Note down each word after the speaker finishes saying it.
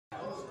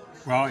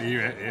Well, you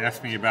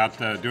asked me about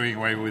doing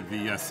away with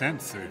the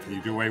cents. If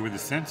you do away with the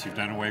cents, you've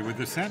done away with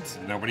the cents.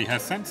 Nobody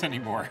has cents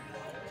anymore.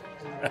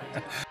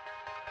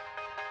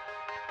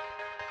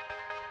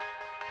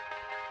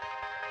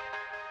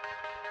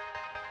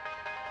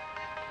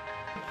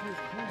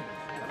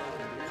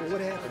 So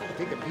what happened?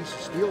 Take a piece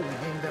of steel and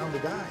hang down the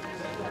die.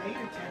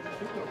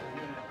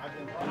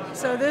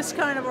 So this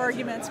kind of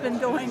argument's been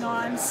going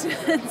on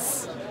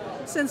since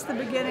the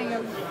beginning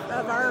of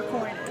our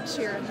coinage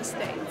here in the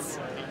States.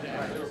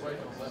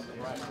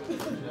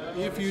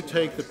 If you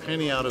take the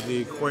penny out of the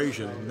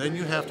equation, then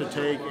you have to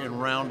take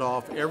and round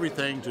off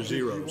everything to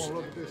zeros.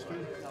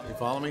 You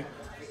follow me?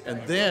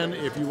 And then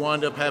if you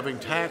wind up having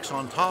tax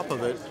on top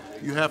of it,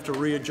 you have to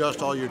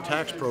readjust all your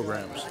tax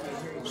programs.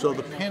 So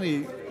the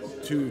penny,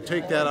 to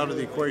take that out of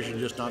the equation,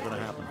 is just not going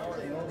to happen.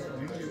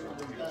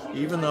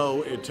 Even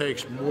though it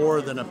takes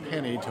more than a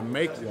penny to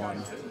make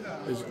one,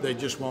 they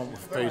just won't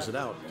phase it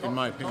out, in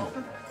my opinion.